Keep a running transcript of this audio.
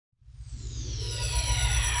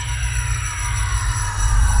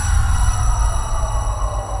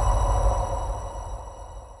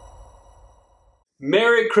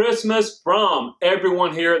Merry Christmas from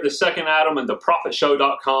everyone here at the Second Adam and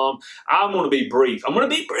theprophetshow.com. I'm going to be brief. I'm going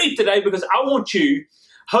to be brief today because I want you,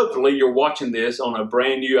 hopefully you're watching this on a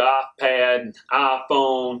brand new iPad,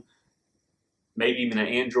 iPhone, maybe even an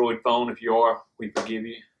Android phone. If you are, we forgive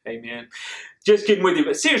you. Amen. Just kidding with you.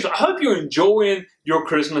 But seriously, I hope you're enjoying your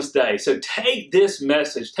Christmas day. So take this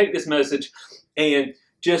message and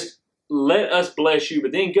just let us bless you,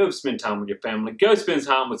 but then go spend time with your family. Go spend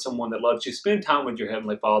time with someone that loves you. Spend time with your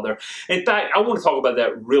Heavenly Father. In fact, I want to talk about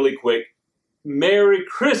that really quick. Merry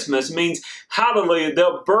Christmas means, hallelujah,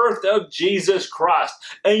 the birth of Jesus Christ.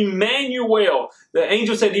 Emmanuel. The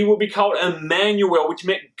angel said he will be called Emmanuel, which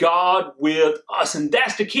meant God with us. And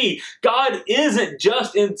that's the key. God isn't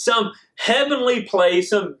just in some heavenly place,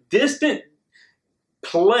 some distant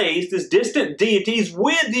place, this distant deity. He's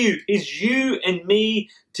with you. He's you and me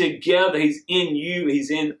together. He's in you. He's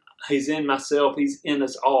in myself. He's in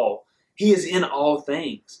us all. He is in all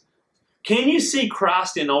things. Can you see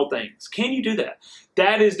Christ in all things? Can you do that?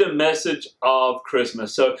 That is the message of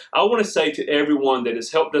Christmas. So I want to say to everyone that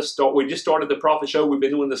has helped us start, we just started the Prophet Show. We've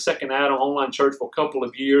been doing the Second Adam online church for a couple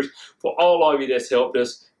of years. For all of you that's helped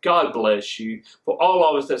us, God bless you. For all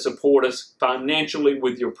of us that support us financially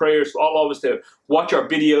with your prayers, for all of us that watch our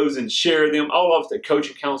videos and share them, all of us that coach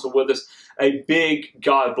and counsel with us, a big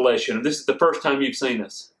God bless you. And if this is the first time you've seen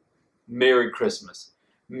us, Merry Christmas.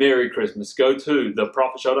 Merry Christmas. Go to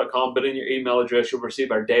theprophetshow.com, put in your email address. You'll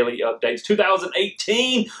receive our daily updates.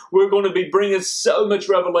 2018, we're going to be bringing so much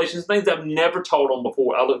revelations, things I've never taught on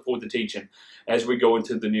before. I look forward to teaching as we go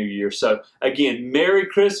into the new year. So again, Merry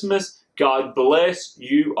Christmas. God bless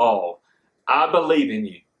you all. I believe in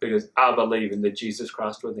you because I believe in the Jesus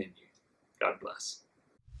Christ within you. God bless.